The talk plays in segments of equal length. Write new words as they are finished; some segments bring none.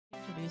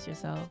introduce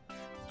yourself.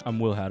 I'm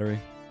Will Hattery.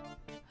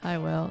 Hi,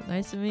 Will.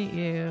 Nice to meet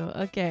you.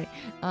 Okay.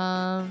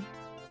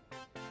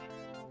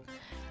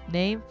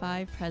 Name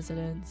 5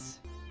 presidents.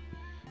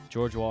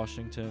 George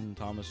Washington,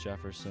 Thomas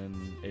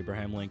Jefferson,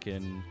 Abraham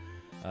Lincoln,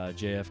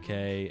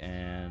 JFK,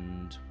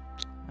 and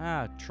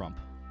Trump.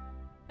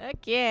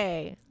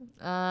 Okay.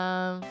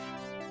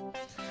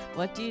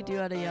 What do you do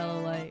at a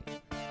yellow light?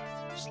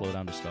 Slow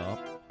down to stop.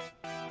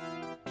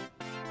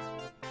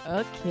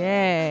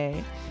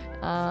 Okay.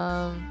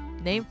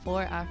 Name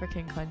 4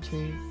 African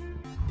countries.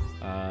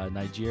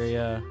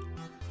 Nigeria,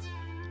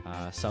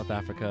 South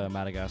Africa,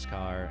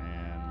 Madagascar,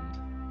 and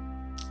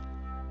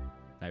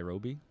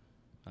Nairobi.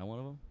 Not one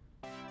of them?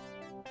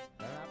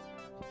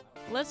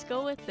 Let's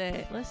go with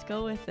it.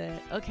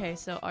 Okay,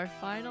 so our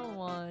final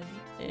one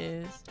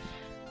is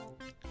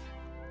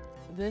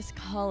this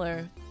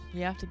color.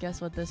 You have to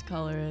guess what this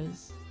color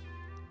is.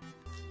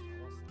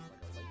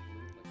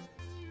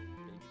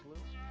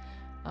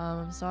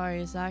 I'm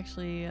sorry, it's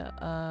actually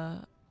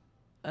a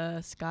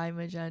sky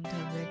magenta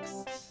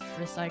mixed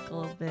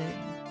recycle bin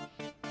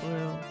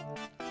blue.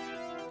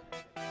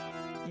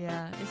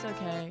 Yeah, it's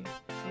okay.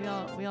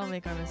 We all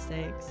make our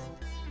mistakes.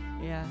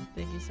 Yeah,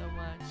 thank you so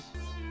much.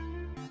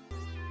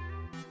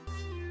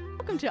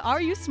 Welcome to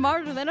Are You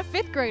Smarter Than a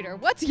 5th Grader?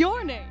 What's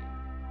your name?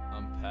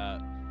 I'm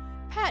Pat.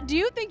 Pat, do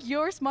you think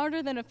you're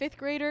smarter than a 5th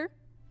grader?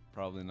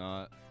 Probably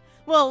not.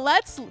 Well,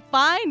 let's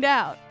find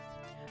out.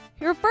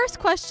 Your first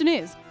question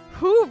is,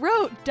 who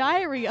wrote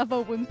Diary of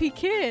a Wimpy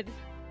Kid?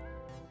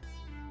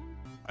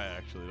 I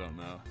actually don't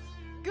know.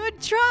 Good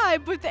try,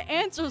 but the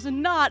answer's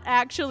not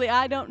actually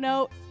I don't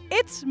know.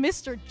 It's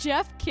Mr.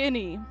 Jeff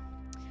Kinney.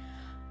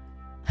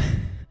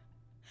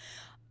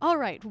 All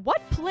right,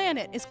 what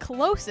planet is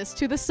closest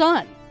to the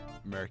sun?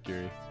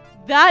 Mercury.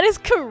 That is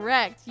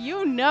correct.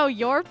 You know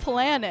your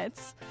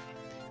planets.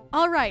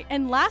 All right,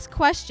 and last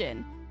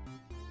question.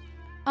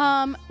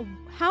 How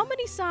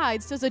many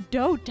sides does a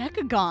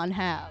dodecagon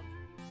have?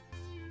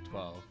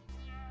 12.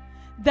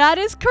 That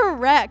is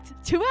correct.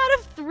 2 out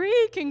of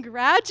 3.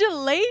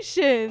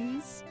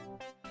 Congratulations.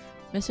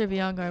 Mr.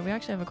 Biangar, we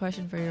actually have a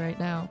question for you right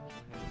now.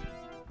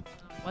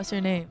 What's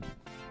your name?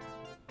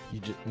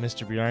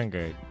 Mr.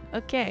 Bjarngard.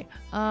 Okay.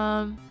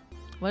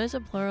 What is a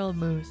plural of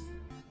moose?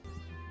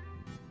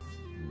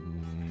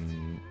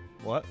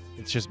 What?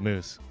 It's just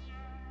moose.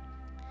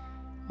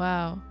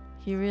 Wow,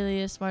 he really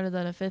is smarter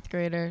than a 5th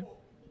grader.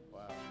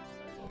 Wow.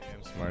 I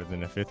am smarter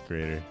than a 5th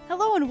grader.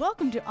 Hello and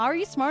welcome to Are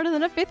You Smarter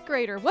Than a 5th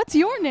Grader? What's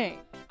your name?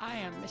 I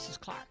am Mrs.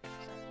 Clark.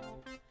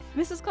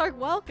 Mrs. Clark,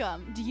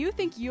 welcome. Do you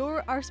think you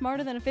are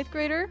smarter than a 5th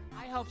grader?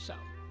 I hope so.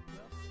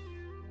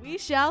 We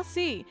shall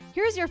see.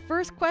 Here's your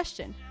first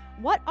question.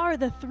 What are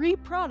the 3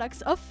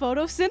 products of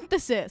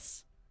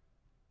photosynthesis?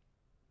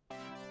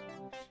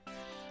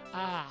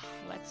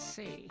 Let's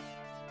see.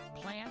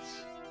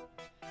 Plants,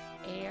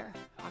 air,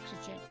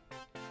 oxygen,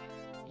 and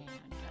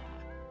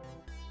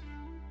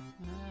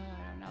I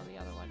don't know the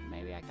other one.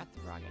 Maybe I got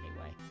the wrong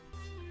anyway.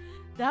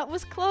 That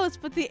was close,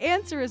 but the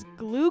answer is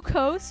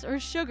glucose or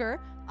sugar,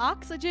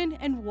 oxygen,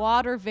 and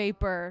water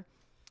vapor.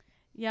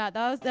 Yeah,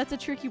 that's a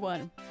tricky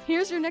one.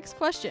 Here's your next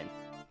question.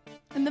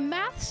 In the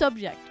math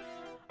subject,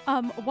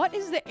 what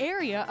is the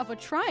area of a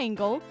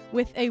triangle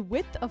with a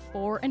width of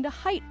 4 and a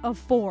height of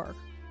 4? Oh,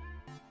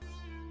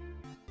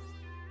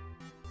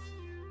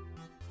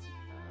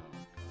 gosh.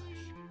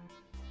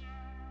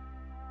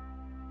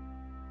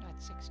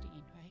 Not 16,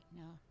 right?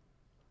 No.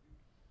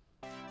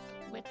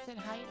 Width and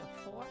height of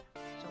 4?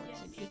 So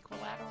it's an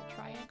equilateral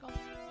triangle?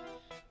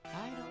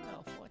 I don't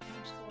know. 4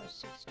 times 4 is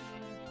 16.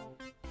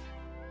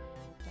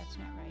 That's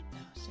not right,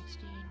 though.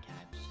 16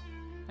 times...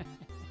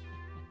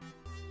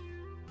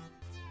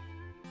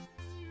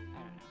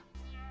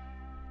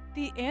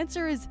 The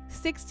answer is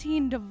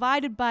 16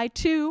 divided by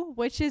 2,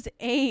 which is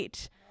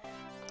 8.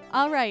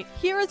 All right,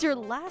 here is your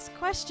last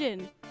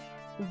question.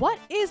 What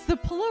is the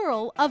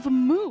plural of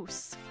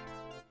moose?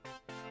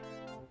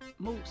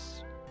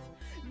 Moose.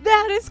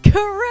 That is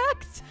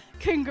correct.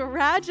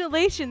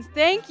 Congratulations.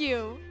 Thank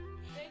you.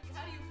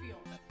 How do you feel?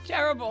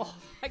 Terrible.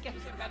 I guess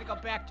I've got to go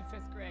back to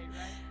 5th grade,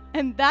 right?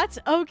 And that's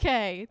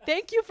okay.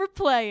 Thank you for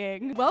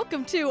playing.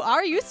 Welcome to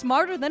Are You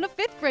Smarter Than a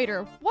 5th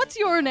Grader? What's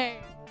your name?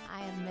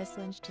 I am Miss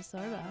Lynch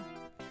DeSorbo.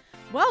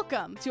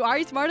 Welcome to Are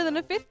You Smarter Than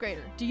a 5th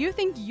Grader? Do you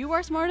think you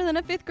are smarter than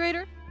a 5th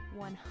grader?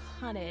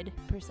 100%.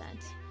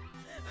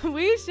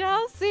 We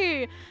shall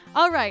see.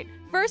 All right,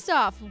 first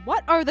off,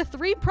 what are the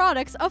 3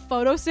 products of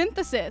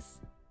photosynthesis?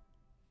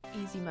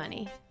 Easy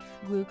money.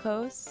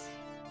 Glucose,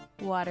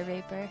 water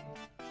vapor,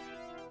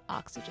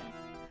 oxygen.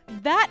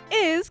 That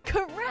is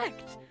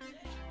correct.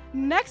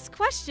 Next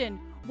question.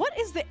 What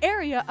is the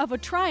area of a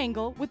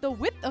triangle with a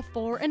width of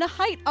 4 and a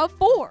height of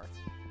 4?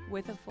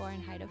 Width of 4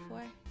 and height of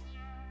 4?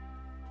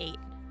 8.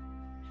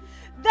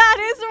 That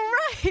is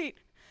right.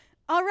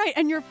 All right,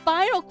 and your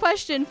final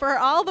question for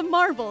all the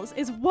marbles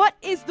is what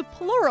is the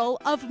plural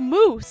of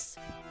moose?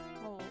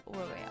 Oh,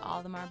 wait,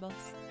 all the marbles?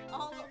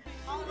 All of them.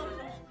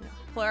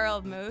 Plural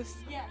of moose?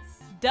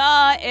 Yes.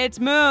 Duh, it's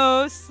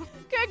moose.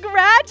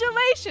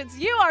 Congratulations!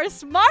 You are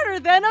smarter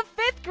than a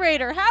 5th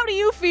grader. How do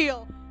you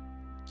feel?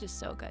 Just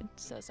so good.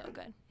 So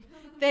good.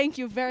 Thank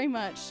you very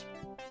much.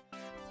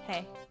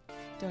 Hey,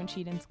 don't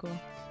cheat in school.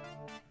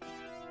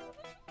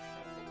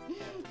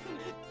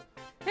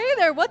 Hey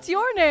there, what's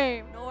your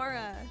name?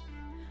 Nora.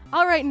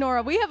 All right,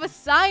 Nora, we have a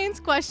science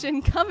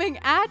question coming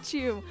at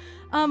you.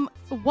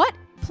 What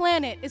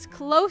planet is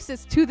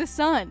closest to the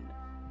sun?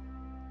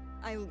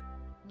 I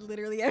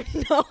literally have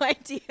no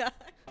idea.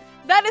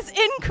 That is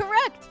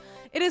incorrect.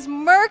 It is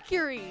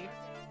Mercury.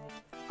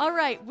 All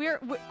right,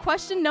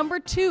 question number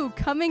 2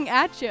 coming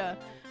at you.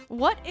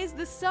 What is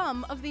the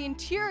sum of the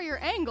interior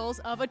angles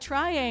of a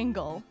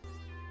triangle?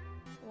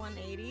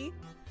 180.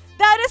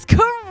 That is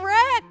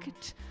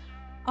correct.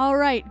 All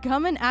right,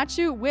 coming at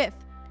you with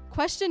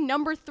question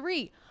number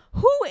 3.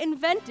 Who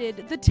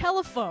invented the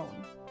telephone?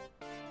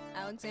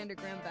 Alexander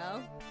Graham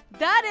Bell.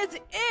 That is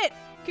it.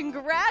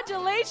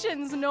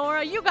 Congratulations,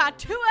 Nora. You got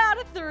 2 out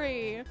of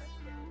 3.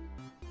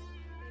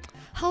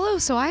 Hello,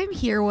 so I'm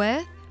here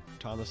with...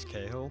 Thomas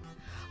Cahill.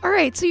 All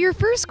right, so your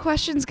first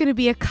question is going to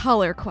be a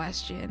color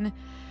question.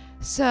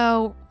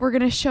 So we're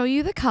going to show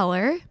you the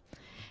color,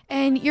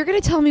 and you're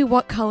going to tell me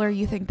what color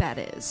you think that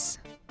is.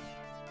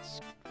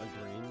 A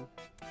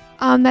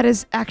green. That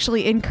is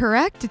actually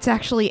incorrect. It's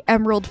actually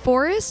emerald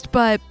forest,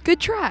 but good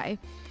try.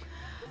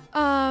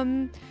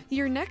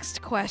 Your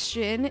next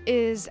question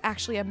is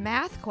actually a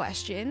math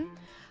question.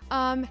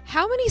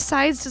 How many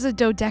sides does a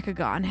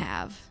dodecagon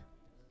have?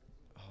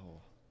 Oh.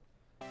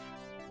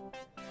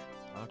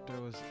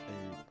 Octo is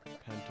 8.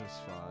 Penta's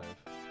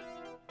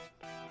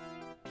 5.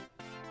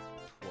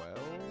 12?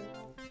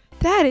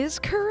 That is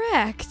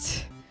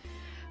correct.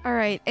 All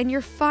right, and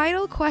your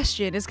final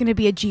question is going to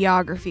be a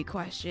geography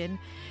question.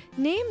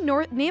 Name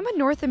a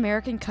North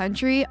American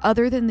country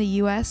other than the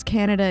U.S.,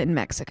 Canada, and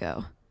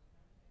Mexico.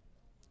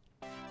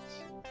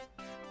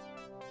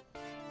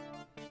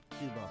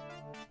 Cuba.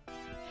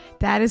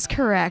 That is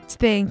correct.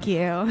 Thank you.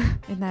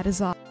 And that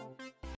is all.